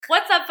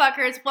What's up,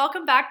 fuckers?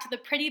 Welcome back to the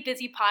Pretty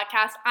Busy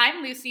Podcast.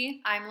 I'm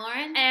Lucy. I'm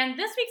Lauren. And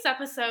this week's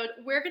episode,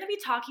 we're going to be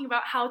talking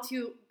about how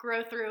to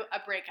grow through a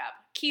breakup.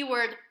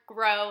 Keyword,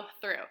 grow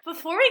through.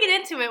 Before we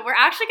get into it, we're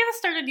actually going to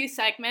start a new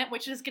segment,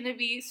 which is going to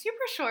be super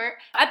short.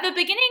 At the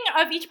beginning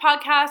of each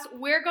podcast,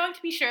 we're going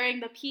to be sharing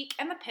the peak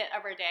and the pit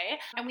of our day.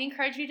 And we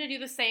encourage you to do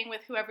the same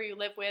with whoever you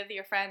live with,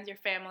 your friends, your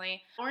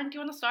family. Lauren, do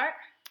you want to start?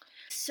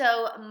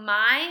 So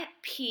my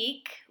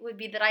peak would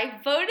be that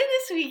I voted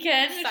this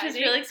weekend, which is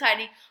really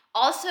exciting.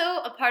 Also,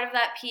 a part of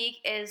that peak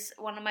is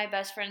one of my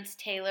best friends,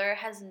 Taylor,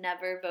 has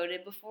never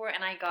voted before,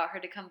 and I got her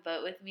to come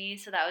vote with me.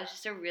 So that was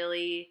just a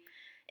really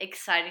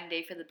exciting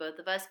day for the both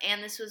of us.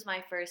 And this was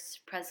my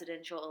first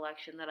presidential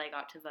election that I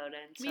got to vote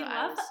in. So we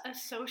love a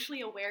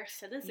socially aware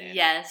citizen.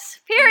 Yes.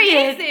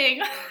 Period.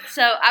 Amazing.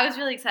 So I was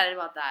really excited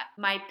about that.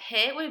 My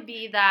pit would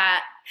be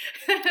that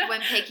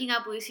when picking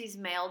up Lucy's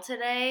mail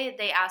today,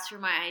 they asked for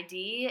my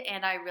ID,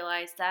 and I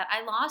realized that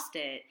I lost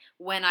it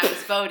when I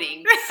was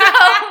voting.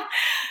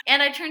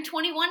 And I turned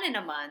 21 in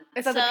a month.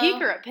 Is that a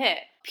peak or a pit?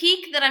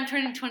 Peak that I'm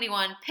turning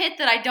 21. Pit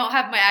that I don't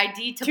have my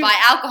ID to buy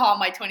alcohol on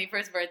my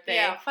 21st birthday.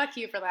 Yeah, fuck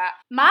you for that.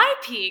 My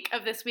peak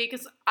of this week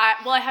is, I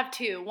have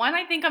two. One,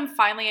 I think I'm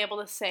finally able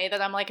to say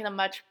that I'm like in a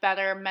much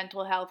better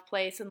mental health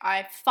place, and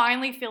I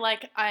finally feel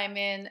like I'm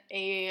in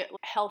a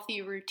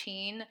healthy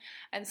routine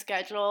and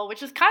schedule,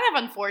 which is kind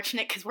of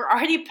unfortunate because we're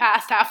already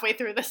past halfway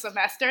through the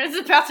semester. It's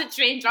about to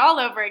change all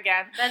over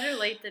again. Better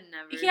late than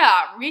never.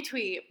 Yeah,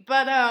 retweet.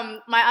 But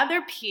my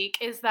other peak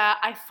is that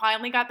I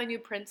finally got the new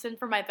prints in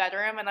for my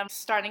bedroom, and I'm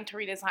starting to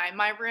redesign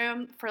my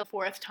room for the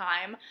fourth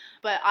time.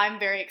 But I'm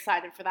very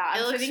excited for that.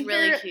 It looks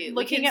really cute.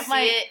 Looking at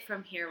see it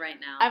from here right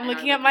now. I'm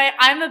looking at my.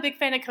 I'm a big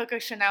fan of Coco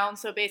Chanel, and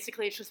so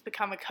basically it's just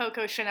become a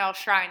Coco Chanel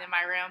shrine in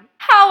my room.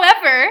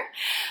 However,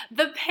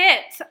 the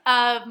pit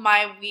of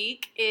my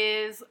week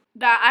is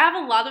that I have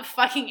a lot of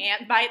fucking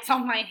ant bites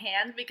on my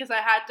hand because I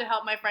had to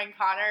help my friend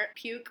Connor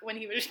puke when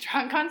he was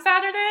drunk on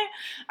Saturday.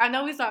 I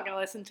know he's not going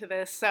to listen to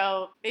this,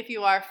 so if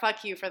you are,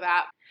 fuck you for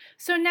that.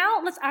 So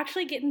now let's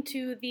actually get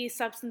into the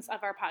substance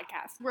of our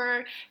podcast. We're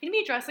going to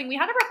be addressing, we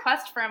had a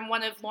request from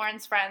one of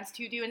Lauren's friends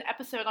to do an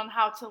episode on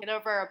how to get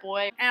over a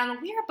boy,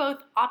 and we are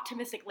both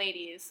optimistic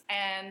ladies,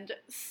 and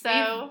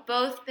so... We've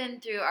both been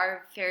through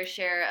our fair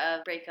share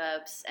of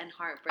breakups and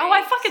heartbreaks. Oh,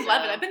 I fucking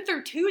love it. I've been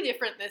through two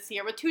different this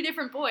year with two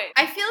different boys.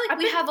 I feel like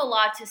we have a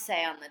lot to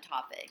say on the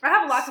topic. I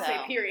have a lot to say,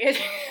 period.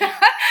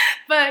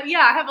 But yeah,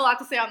 I have a lot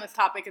to say on this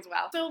topic as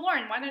well. So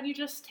Lauren, why don't you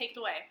just take it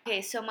away?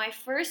 Okay, so my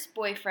first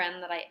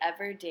boyfriend that I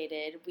ever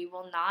dated, we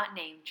will not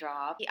name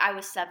drop. I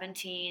was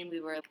 17. We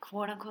were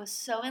quote unquote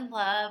so in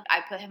love.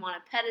 I put him on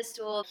a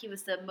pedestal. He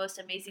was the most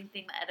amazing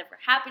thing that had ever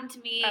happened to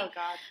me. Oh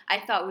God. I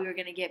thought we were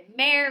going to get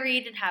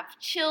married and have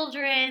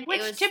children.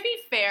 Which, to be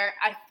fair,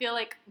 I feel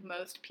like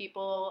most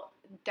people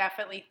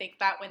definitely think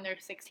that when they're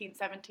 16,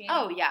 17.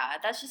 Oh yeah,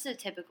 that's just a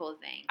typical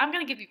thing. I'm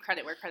going to give you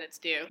credit where credit's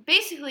due.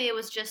 Basically, it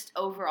was just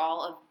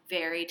overall a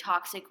very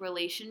toxic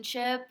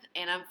relationship,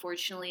 and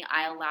unfortunately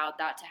I allowed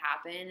that to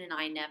happen, and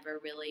I never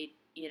really,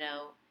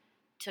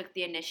 took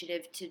the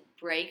initiative to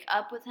break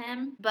up with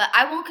him. But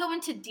I won't go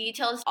into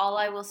details. All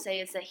I will say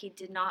is that he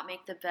did not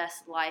make the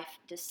best life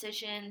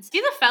decisions.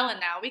 He's a felon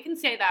now. We can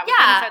say that.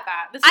 Yeah. We said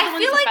that. I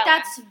feel like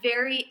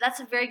that's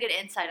a very good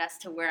insight as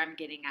to where I'm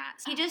getting at.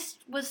 He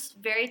just was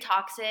very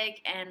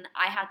toxic, and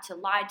I had to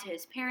lie to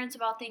his parents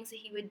about things that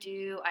he would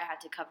do. I had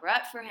to cover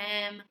up for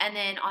him. And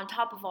then on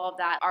top of all of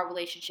that, our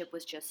relationship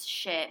was just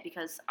shit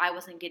because I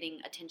wasn't getting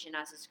attention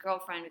as his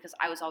girlfriend because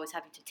I was always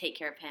having to take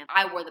care of him.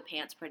 I wore the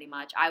pants pretty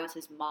much. I was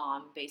his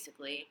mom,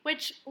 basically.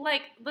 Which,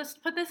 let's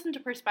put this into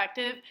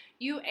perspective.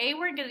 You, A,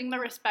 weren't getting the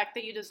respect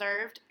that you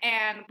deserved,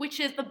 and which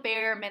is the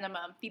bare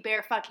minimum, the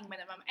bare fucking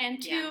minimum.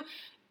 And two,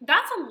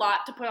 that's a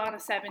lot to put on a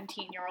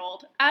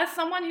 17-year-old. As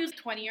someone who's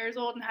 20 years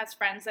old and has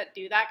friends that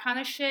do that kind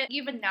of shit,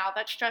 even now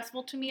that's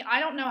stressful to me. I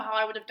don't know how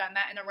I would have done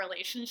that in a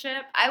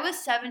relationship. I was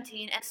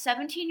 17, and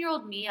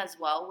 17-year-old me as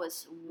well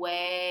was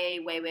way,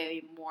 way,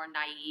 way more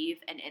naive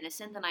and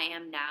innocent than I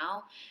am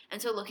now.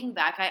 And so looking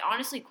back, I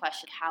honestly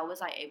questioned how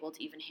was I able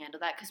to even handle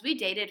that, because we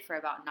dated for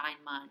about 9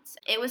 months.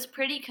 It was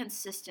pretty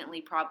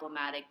consistently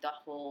problematic, the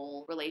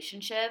whole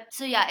relationship.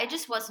 So yeah, it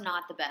just was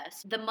not the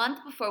best. The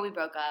month before we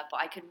broke up,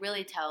 I could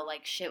really tell,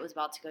 shit was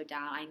about to go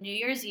down. New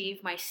Year's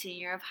Eve, my senior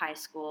year of high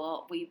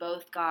school, we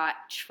both got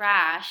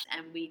trashed,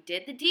 and we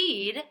did the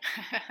deed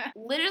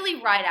literally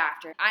right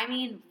after. I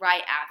mean,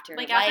 right after.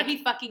 After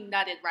he fucking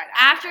nutted right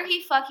after. After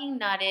he fucking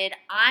nutted,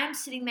 I'm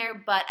sitting there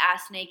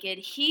butt-ass naked.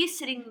 He's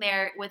sitting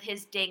there with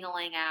his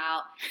ding-a-ling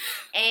out,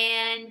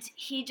 and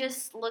he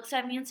just looks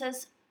at me and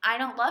says, "I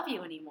don't love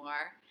you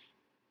anymore."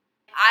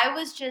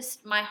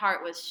 My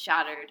heart was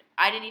shattered.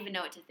 I didn't even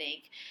know what to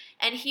think.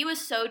 And he was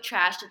so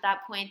trashed at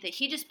that point that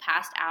he just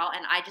passed out,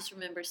 and I just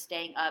remember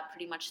staying up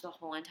pretty much the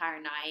whole entire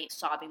night,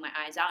 sobbing my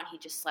eyes out, and he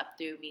just slept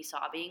through me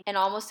sobbing. And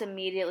almost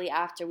immediately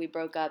after we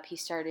broke up, he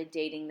started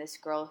dating this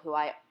girl who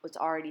I was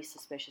already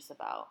suspicious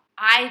about.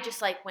 I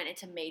just like went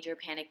into major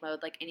panic mode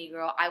like any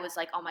girl. I was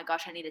like, oh my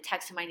gosh, I need to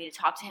text him. I need to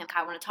talk to him.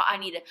 I want to talk. I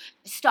need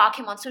to stalk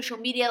him on social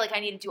media. Like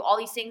I need to do all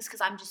these things because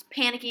I'm just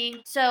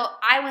panicking. So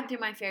I went through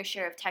my fair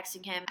share of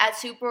texting him at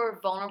super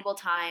vulnerable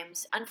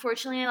times.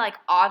 Unfortunately, like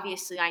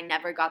obviously I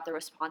never got the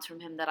response from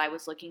him that I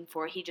was looking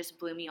for. He just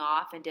blew me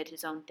off and did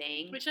his own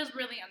thing. Which is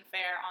really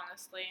unfair,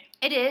 honestly.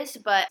 It is,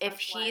 but if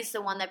he's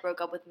the one that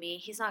broke up with me,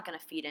 he's not going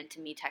to feed into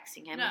me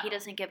texting him. No. He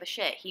doesn't give a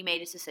shit. He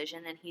made his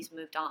decision and he's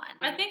moved on.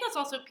 I think it's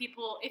also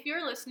people, if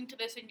you're listening to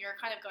this and you're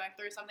kind of going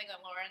through something that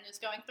Lauren is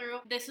going through,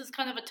 this is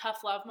kind of a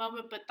tough love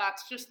moment, but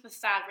that's just the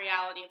sad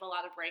reality of a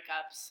lot of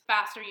breakups.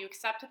 Faster you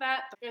accept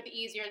that, the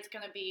easier it's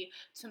going to be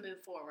to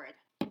move forward.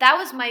 That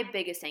was my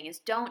biggest thing, is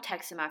don't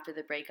text him after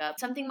the breakup.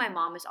 Something my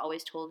mom has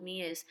always told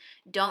me is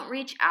don't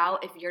reach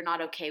out if you're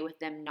not okay with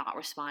them not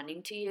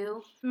responding to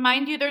you.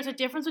 Mind you, there's a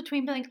difference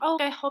between being like, oh,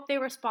 I hope they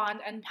respond,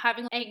 and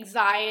having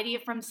anxiety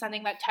from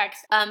sending that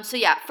text. So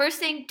yeah, first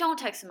thing, don't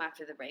text them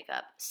after the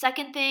breakup.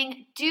 Second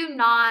thing, do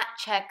not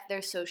check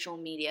their social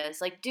medias.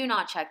 Like, do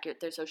not check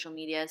their social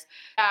medias.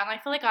 Yeah, and I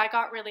feel like I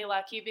got really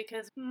lucky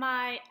because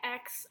my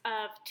ex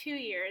of 2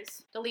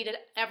 years deleted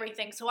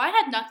everything, so I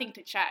had nothing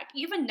to check.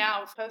 Even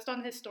now, post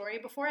on his story,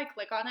 before I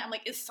click on it, I'm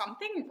like, is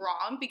something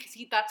wrong? Because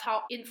that's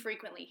how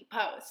infrequently he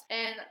posts.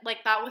 And like,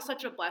 that was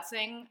such a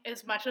blessing.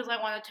 As much as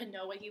I wanted to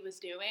know what he was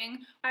doing,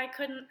 I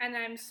couldn't, and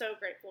I'm so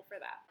grateful for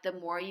that. The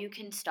more you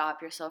can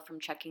stop yourself from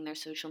checking their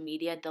social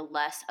media, the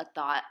less a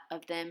thought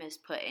of them is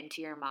put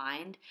into your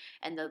mind,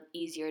 and the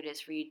easier it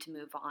is for you to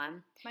move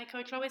on. My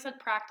coach always said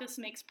practice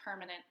makes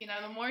permanent. You know,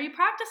 the more you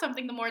practice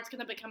something, the more it's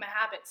going to become a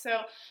habit. So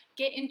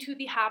get into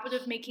the habit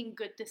of making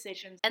good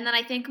decisions. And then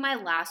I think my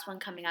last one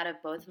coming out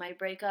of both my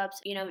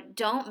breakups, you know,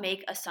 don't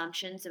make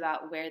assumptions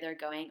about where they're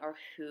going or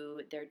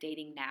who they're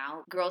dating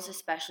now. Girls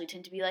especially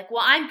tend to be like,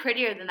 well, I'm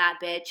prettier than that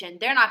bitch and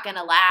they're not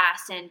gonna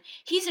last and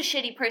he's a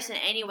shitty person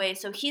anyway,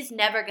 so he's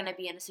never gonna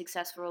be in a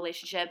successful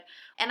relationship.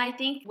 And I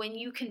think when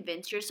you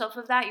convince yourself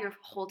of that, you're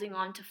holding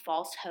on to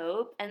false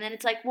hope. And then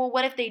it's like, well,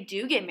 what if they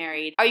do get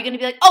married? Are you gonna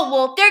be like, oh,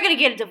 well, they're gonna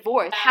get a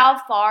divorce?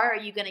 How far are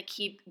you gonna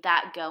keep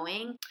that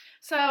going?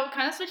 So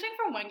kind of switching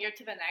from one year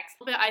to the next,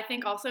 but I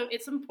think also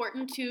it's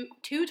important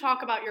to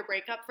talk about your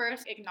breakup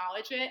first,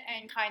 acknowledge it,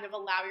 and kind of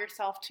allow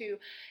yourself to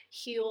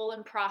heal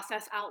and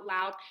process out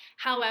loud.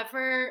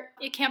 However,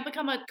 it can't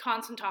become a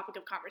constant topic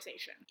of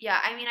conversation. Yeah,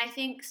 I mean, I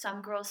think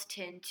some girls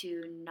tend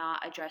to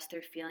not address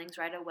their feelings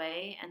right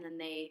away, and then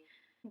they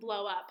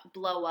blow up,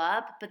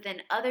 but then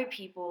other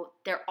people,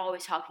 they're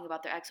always talking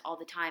about their ex all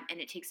the time, and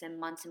it takes them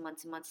months and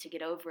months and months to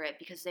get over it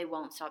because they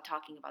won't stop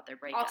talking about their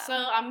breakup. Also,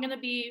 I'm gonna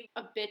be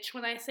a bitch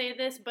when I say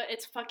this, but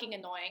it's fucking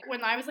annoying.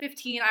 When I was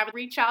 15, I would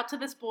reach out to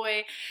this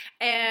boy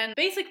and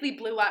basically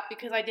blew up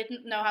because I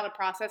didn't know how to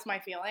process my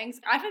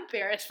feelings. I'm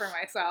embarrassed for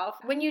myself.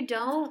 When you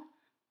don't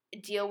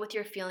deal with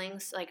your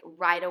feelings like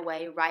right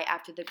away, right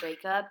after the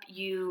breakup,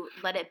 you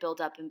let it build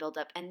up,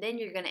 and then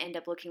you're gonna end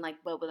up looking like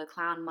Bob with a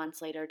clown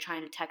months later,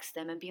 trying to text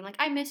them and being like,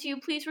 I miss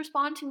you, please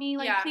respond to me,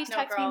 like, yeah, please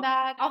text me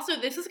back. Also,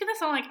 this is gonna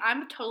sound like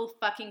I'm a total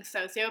fucking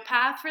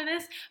sociopath for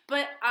this,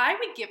 but I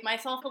would give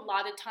myself a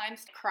lot of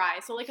times to cry.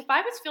 So like, if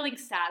I was feeling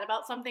sad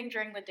about something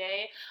during the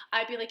day,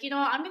 I'd be like, you know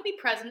what, I'm gonna be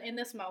present in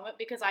this moment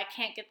because I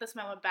can't get this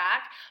moment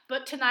back,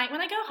 but tonight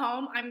when I go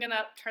home, I'm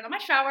gonna turn on my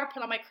shower,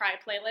 put on my cry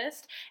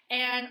playlist,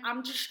 and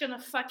I'm just gonna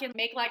fucking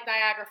make like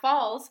Niagara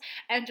Falls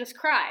and just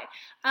cry.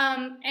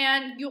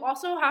 And you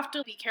also have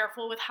to be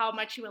careful with how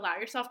much you allow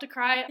yourself to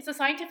cry. It's a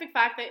scientific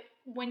fact that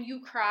when you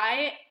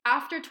cry,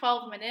 after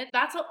 12 minutes,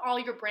 that's all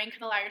your brain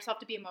can allow yourself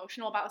to be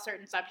emotional about a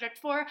certain subject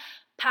for.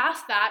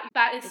 Past that,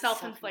 that is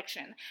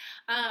self-infliction.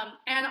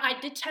 And I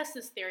did test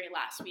this theory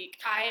last week.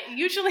 I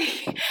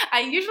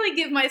usually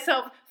give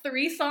myself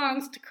 3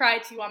 songs to cry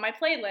to on my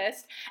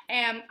playlist,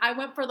 and I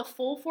went for the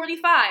full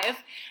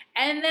 45,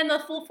 and then the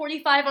full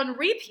 45 on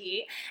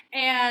repeat,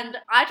 and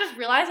I just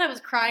realized I was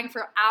crying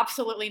for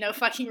absolutely no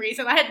fucking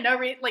reason. I had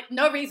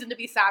no reason to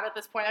be sad at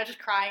this point. I was just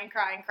crying.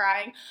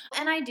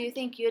 And I do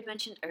think you had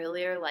mentioned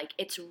earlier, like,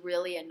 it's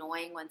really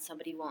annoying when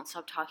somebody won't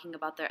stop talking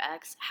about their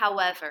ex.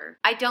 However,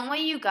 I don't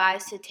want you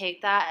guys to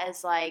take that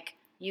as like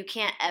you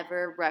can't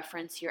ever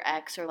reference your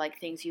ex or like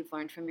things you've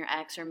learned from your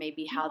ex or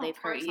maybe how they've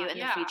hurt you in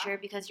the future,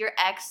 because your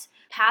ex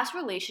past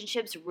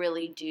relationships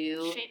really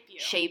do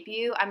shape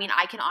you. I mean,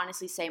 I can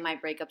honestly say my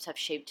breakups have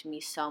shaped me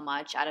so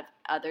much out of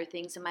other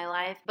things in my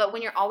life. But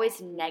when you're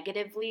always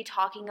negatively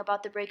talking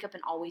about the breakup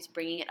and always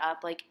bringing it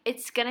up, like,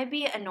 it's going to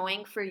be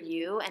annoying for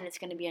you and it's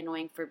going to be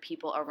annoying for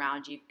people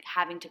around you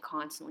having to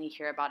constantly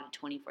hear about it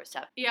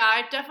 24/7. Yeah,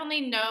 I definitely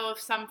know of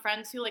some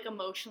friends who like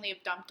emotionally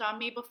have dumped on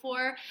me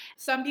before.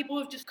 Some people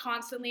have just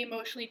constantly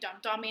emotionally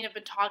dumped on me and have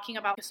been talking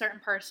about a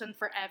certain person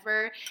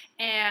forever,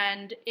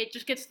 and it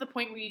just gets to the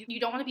point where you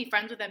don't want to be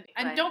friends with them.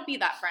 And don't be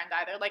that friend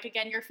either. Like,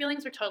 again, your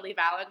feelings are totally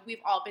valid.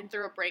 We've all been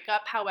through a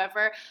breakup.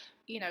 However,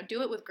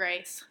 do it with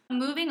grace.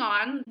 Moving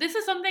on, this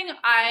is something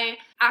I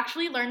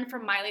actually learned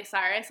from Miley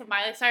Cyrus.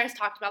 Miley Cyrus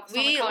talked about this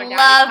on the Call Her Daddy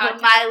podcast. We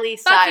love Miley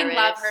Cyrus. Fucking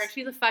love her.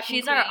 She's a fucking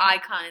She's queen. our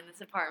icon in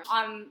this apartment.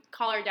 On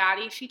Call Her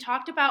Daddy, she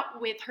talked about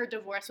with her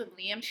divorce with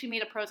Liam, she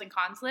made a pros and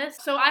cons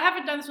list. So I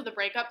haven't done this with a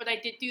breakup, but I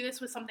did do this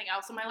with something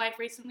else in my life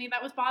recently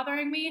that was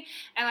bothering me.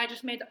 And I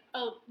just made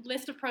a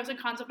list of pros and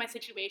cons of my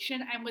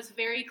situation and was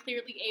very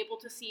clearly able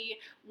to see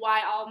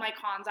why all of my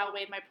cons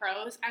outweighed my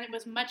pros. And it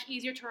was much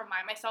easier to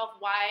remind myself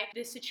why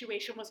this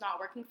situation was not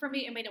working for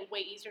me. It made it way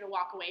easier to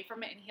walk away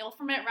from it and heal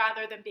from it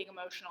rather than being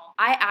emotional.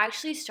 I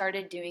actually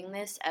started doing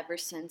this ever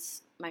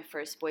since my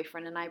first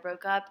boyfriend and I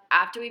broke up.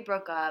 After we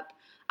broke up,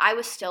 I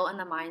was still in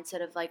the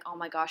mindset of like, oh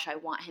my gosh, I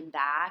want him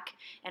back.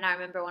 And I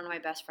remember one of my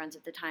best friends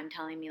at the time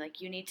telling me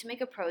like, you need to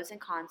make a pros and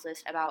cons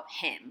list about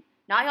him,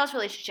 not y'all's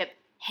relationship,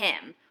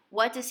 him.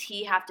 What does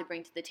he have to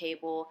bring to the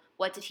table?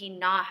 What did he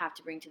not have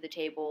to bring to the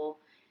table?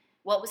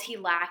 What was he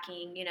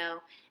lacking,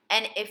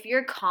 And if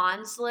your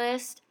cons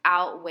list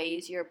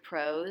outweighs your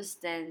pros,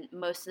 then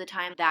most of the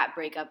time that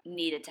breakup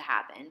needed to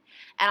happen.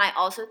 And I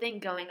also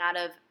think going out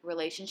of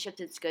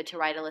relationships, it's good to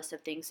write a list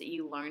of things that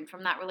you learned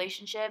from that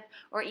relationship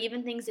or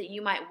even things that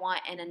you might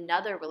want in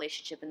another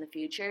relationship in the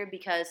future,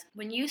 because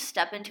when you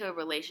step into a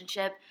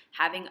relationship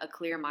having a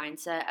clear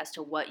mindset as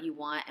to what you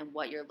want and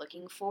what you're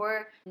looking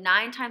for,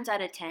 9 times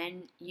out of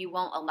 10, you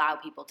won't allow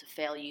people to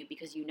fail you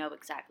because you know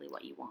exactly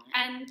what you want.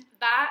 And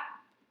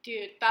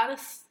dude, that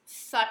is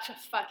such a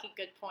fucking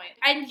good point.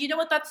 And you know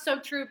what? That's so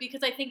true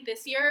because I think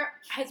this year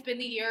has been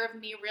the year of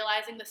me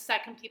realizing the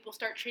second people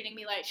start treating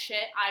me like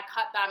shit, I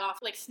cut that off.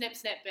 Like, snip,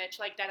 snip, bitch.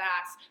 Like, dead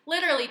ass.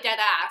 Literally dead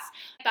ass.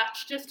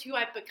 That's just who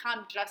I've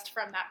become just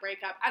from that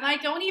breakup. And I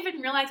don't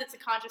even realize it's a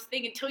conscious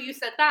thing until you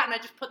said that, and I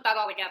just put that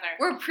all together.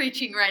 We're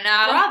preaching right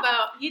now.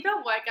 Bravo. You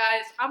know what,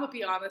 guys? I'm gonna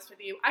be honest with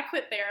you. I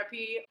quit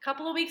therapy a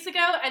couple of weeks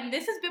ago, and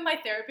this has been my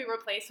therapy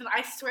replacement.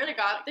 I swear to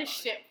God, this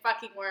shit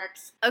fucking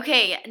works.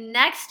 Okay,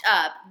 next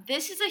up,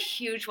 this is a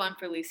huge one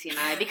for Lucy and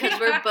I because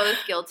we're both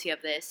guilty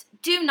of this.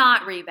 Do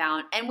not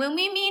rebound. And when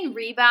we mean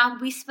rebound,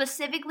 we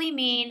specifically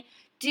mean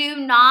do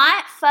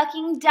not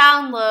fucking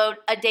download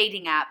a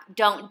dating app.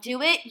 Don't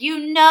do it.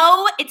 You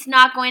know it's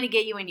not going to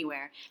get you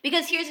anywhere.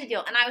 Because here's the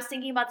deal, and I was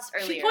thinking about this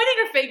earlier. She's pointing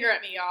her finger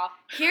at me, y'all.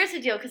 Here's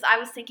the deal, because I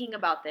was thinking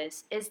about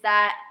this, is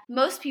that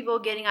most people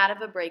getting out of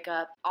a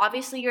breakup,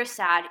 obviously you're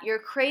sad, you're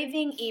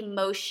craving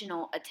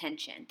emotional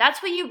attention.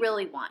 That's what you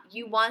really want.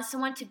 You want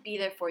someone to be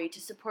there for you, to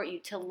support you,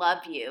 to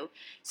love you.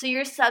 So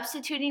you're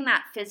substituting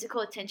that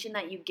physical attention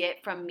that you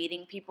get from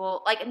meeting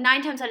people. Like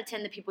 9 times out of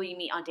 10, the people you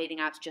meet on dating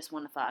apps just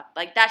want to fuck.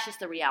 Like that's just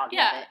the reality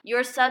of it.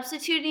 You're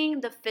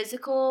substituting the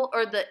physical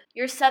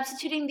you're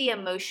substituting the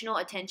emotional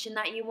attention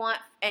that you want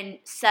and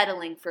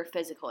settling for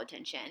physical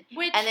attention.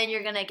 And then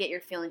you're going to get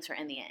your feelings hurt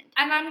in the end.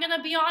 And I'm going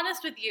to be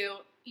honest with you.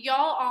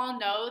 Y'all all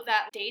know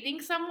that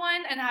dating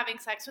someone and having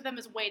sex with them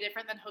is way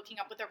different than hooking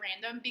up with a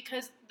random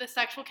because the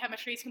sexual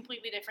chemistry is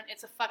completely different.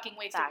 It's a fucking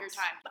waste of your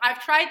time.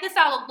 I've tried this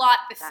out a lot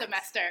this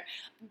semester.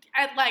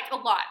 Like, a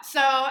lot.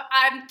 So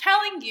I'm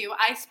telling you,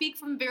 I speak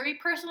from very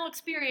personal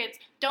experience.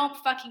 Don't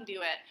fucking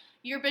do it.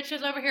 Your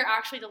bitches over here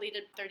actually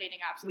deleted their dating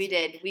apps. We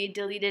did. We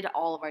deleted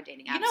all of our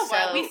dating apps. You know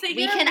what? So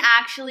we can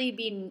actually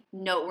be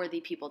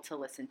noteworthy people to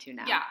listen to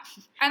now. Yeah.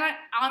 And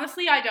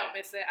honestly, I don't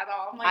miss it at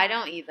all. I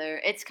don't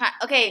either. It's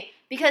okay,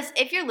 because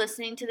if you're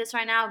listening to this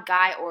right now,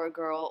 guy or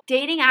girl,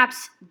 dating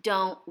apps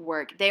don't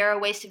work. They are a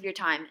waste of your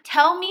time.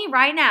 Tell me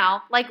right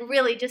now, like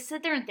really, just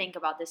sit there and think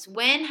about this.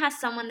 When has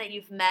someone that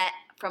you've met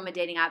from a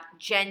dating app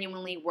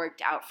genuinely worked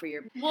out for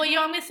your... Well,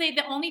 I'm going to say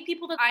the only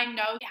people that I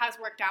know it has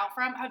worked out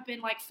from have been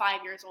like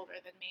 5 years older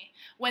than me,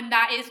 when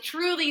that is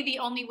truly the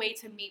only way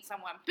to meet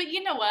someone. But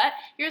you know what?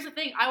 Here's the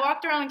thing. I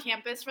walked around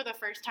campus for the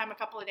first time a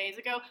couple of days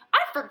ago. I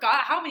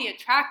forgot how many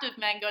attractive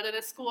men go to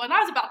this school, and I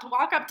was about to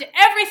walk up to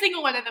every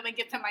single one of them and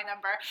give them my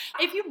number.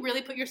 If you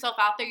really put yourself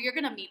out there, you're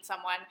going to meet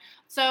someone.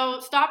 So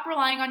stop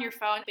relying on your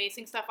phone,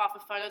 basing stuff off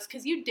of photos,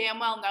 because you damn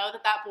well know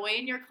that boy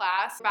in your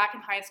class back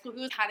in high school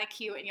who was kind of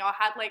cute and y'all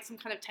had like some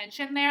kind of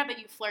tension there that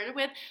you flirted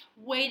with,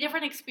 way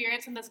different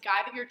experience than this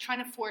guy that you're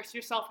trying to force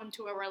yourself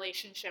into a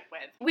relationship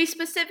with. We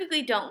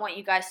specifically don't want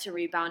you guys to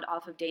rebound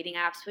off of dating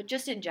apps, but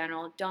just in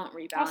general, don't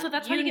rebound. Also,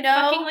 that's how you get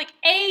fucking like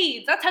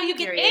AIDS. That's how you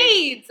get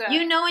AIDS.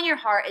 You know in your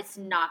heart it's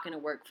not going to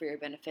work for your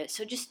benefit,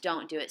 so just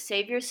don't do it.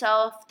 Save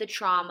yourself the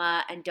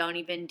trauma and don't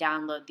even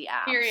download the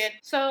apps. Period.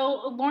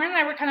 So Lauren and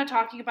I were kind of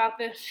talking about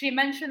this. She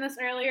mentioned this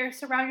earlier.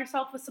 Surround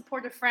yourself with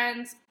supportive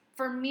friends.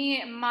 For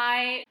me,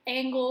 my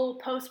angle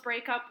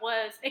post-breakup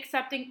was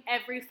accepting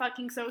every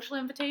fucking social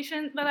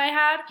invitation that I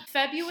had.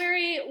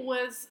 February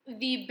was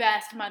the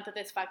best month of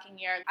this fucking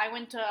year. I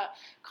went to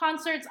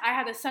concerts. I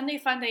had a Sunday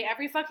fun day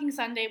every fucking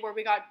Sunday where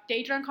we got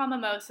day drunk on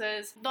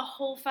mimosas, the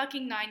whole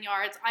fucking 9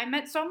 yards. I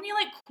met so many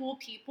like cool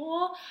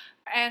people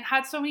and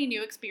had so many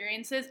new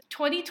experiences.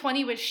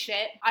 2020 was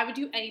shit. I would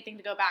do anything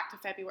to go back to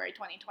February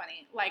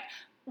 2020. Like,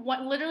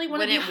 literally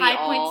one of the high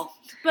points,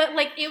 but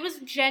like it was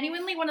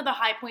genuinely one of the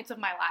high points of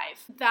my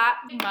life. That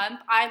month,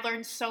 I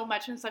learned so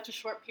much in such a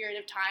short period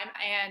of time,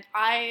 and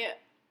I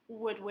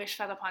would wish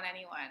that upon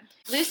anyone.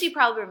 Lucy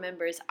probably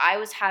remembers I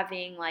was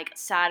having like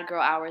sad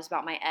girl hours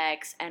about my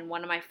ex, and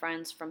one of my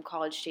friends from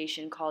College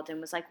Station called and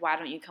was like, why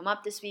don't you come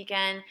up this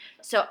weekend?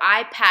 So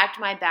I packed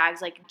my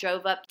bags, like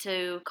drove up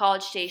to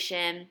College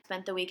Station,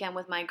 spent the weekend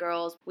with my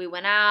girls. We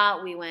went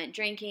out, we went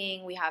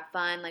drinking, we had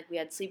fun, like we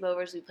had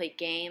sleepovers, we played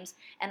games,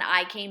 and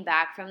I came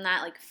back from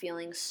that like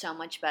feeling so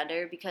much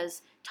better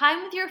because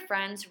time with your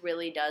friends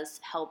really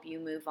does help you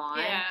move on.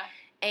 Yeah.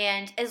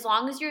 And as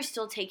long as you're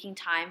still taking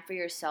time for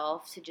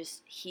yourself to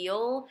just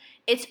heal,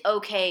 it's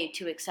okay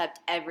to accept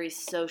every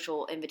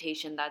social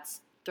invitation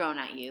that's thrown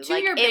at you. To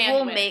like your it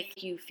will bandwidth.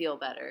 make you feel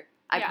better.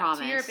 I promise.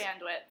 To your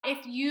bandwidth.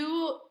 If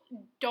you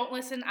don't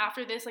listen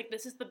after this, like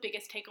this is the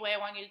biggest takeaway I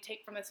want you to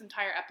take from this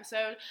entire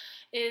episode,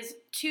 is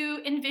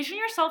to envision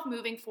yourself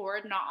moving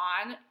forward, not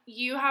on.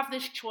 You have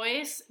this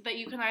choice that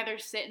you can either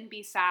sit and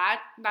be sad.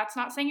 That's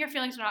not saying your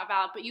feelings are not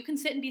valid, but you can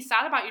sit and be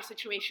sad about your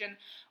situation.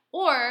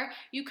 Or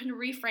you can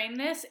reframe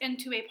this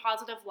into a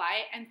positive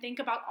light and think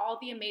about all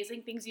the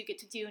amazing things you get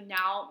to do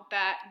now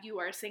that you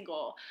are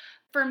single.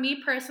 For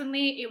me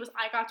personally, it was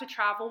I got to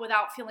travel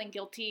without feeling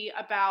guilty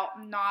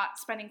about not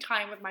spending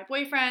time with my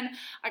boyfriend.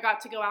 I got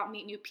to go out and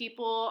meet new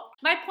people.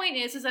 My point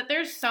is that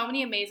there's so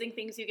many amazing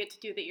things you get to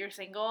do that you're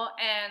single.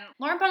 And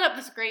Lauren brought up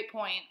this great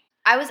point.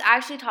 I was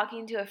actually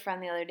talking to a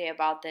friend the other day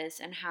about this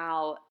and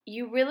how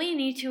you really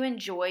need to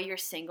enjoy your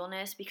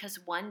singleness because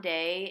one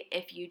day,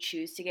 if you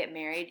choose to get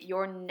married,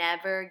 you're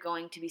never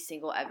going to be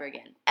single ever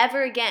again.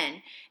 Ever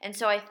again. And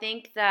so I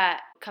think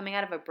that coming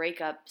out of a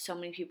breakup, so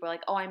many people are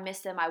like, oh, I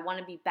miss them. I want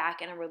to be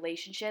back in a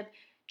relationship.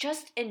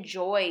 Just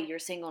enjoy your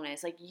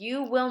singleness. Like,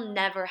 you will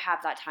never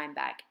have that time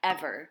back,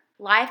 ever.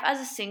 Life as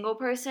a single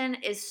person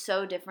is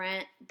so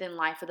different than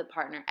life with a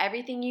partner.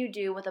 Everything you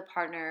do with a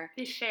partner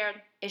is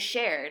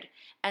shared.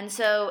 And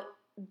so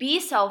be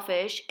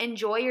selfish,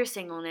 enjoy your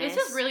singleness.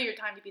 This is really your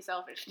time to be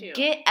selfish too.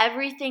 Get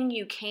everything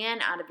you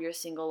can out of your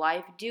single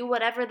life. Do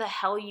whatever the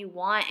hell you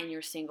want in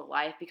your single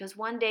life because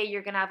one day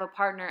you're going to have a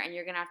partner and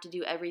you're going to have to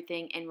do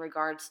everything in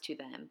regards to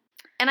them.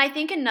 And I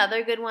think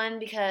another good one,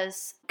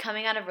 because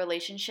coming out of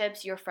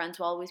relationships, your friends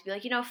will always be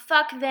like,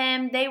 fuck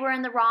them. They were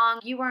in the wrong.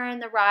 You were in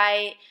the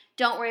right.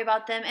 Don't worry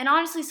about them. And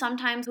honestly,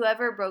 sometimes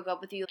whoever broke up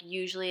with you,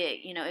 usually,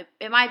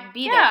 it might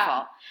be their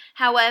fault.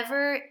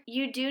 However,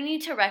 you do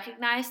need to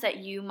recognize that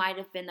you might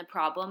have been the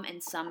problem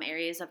in some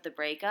areas of the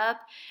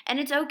breakup. And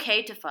it's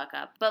okay to fuck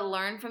up, but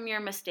learn from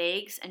your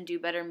mistakes and do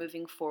better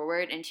moving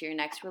forward into your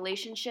next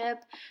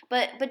relationship.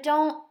 But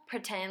don't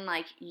pretend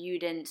like you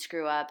didn't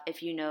screw up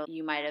if you know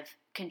you might have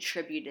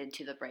contributed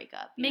to the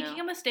breakup.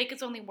 Making a mistake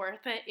is only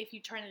worth it if you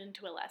turn it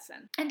into a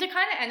lesson. And to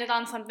kind of end it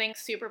on something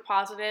super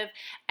positive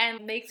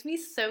and makes me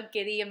so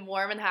giddy and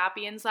warm and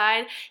happy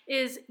inside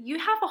is you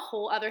have a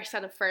whole other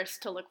set of firsts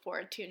to look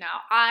forward to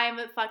now. I'm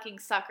a fucking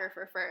sucker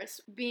for firsts.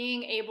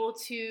 Being able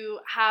to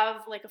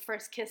have like a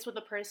first kiss with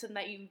a person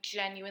that you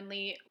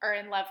genuinely are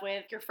in love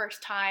with, your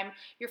first time,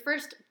 your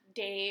first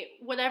date,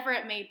 whatever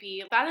it may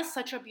be, that is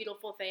such a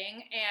beautiful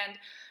thing. And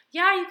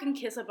yeah, you can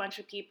kiss a bunch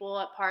of people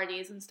at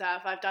parties and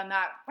stuff. I've done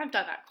that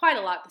quite a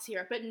lot this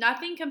year, but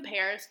nothing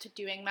compares to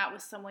doing that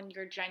with someone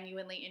you're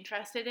genuinely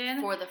interested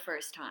in. For the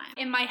first time.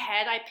 In my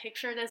head, I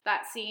pictured as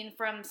that scene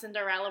from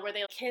Cinderella where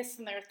they kiss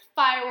and there's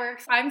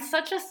fireworks. I'm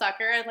such a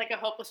sucker and like a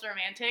hopeless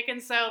romantic,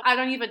 and so I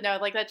don't even know,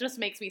 like that just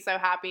makes me so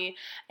happy.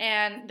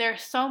 And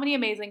there's so many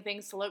amazing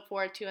things to look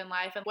forward to in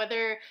life, and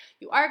whether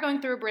you are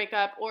going through a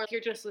breakup or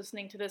you're just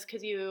listening to this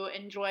because you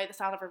enjoy the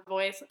sound of her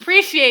voice,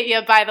 appreciate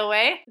you, by the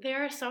way.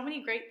 There are so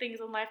many great things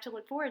in life to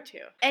look forward to.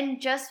 And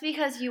just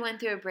because you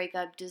went through a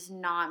breakup does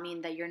not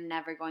mean that you're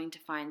never going to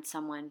find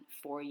someone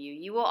for you.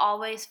 You will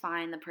always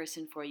find the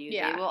person for you.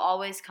 Yeah. They will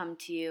always come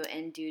to you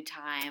in due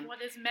time.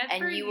 What is meant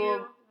for you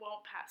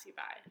won't pass you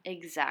by.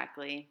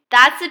 Exactly.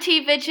 That's the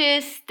tea,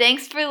 bitches.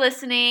 Thanks for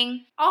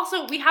listening.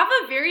 Also, we have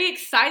a very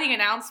exciting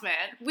announcement.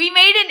 We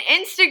made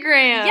an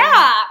Instagram.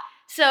 Yeah.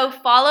 So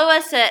follow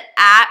us at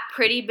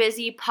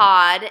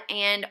 @PrettyBusyPod,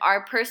 and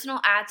our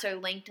personal @ are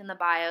linked in the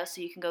bio,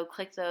 so you can go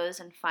click those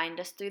and find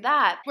us through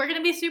that. We're going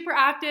to be super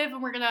active,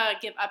 and we're going to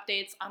give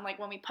updates on like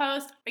when we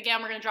post.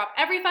 Again, we're going to drop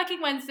every fucking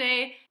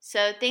Wednesday.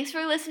 So thanks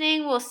for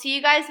listening. We'll see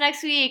you guys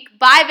next week.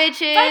 Bye,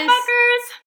 bitches. Bye, fuckers.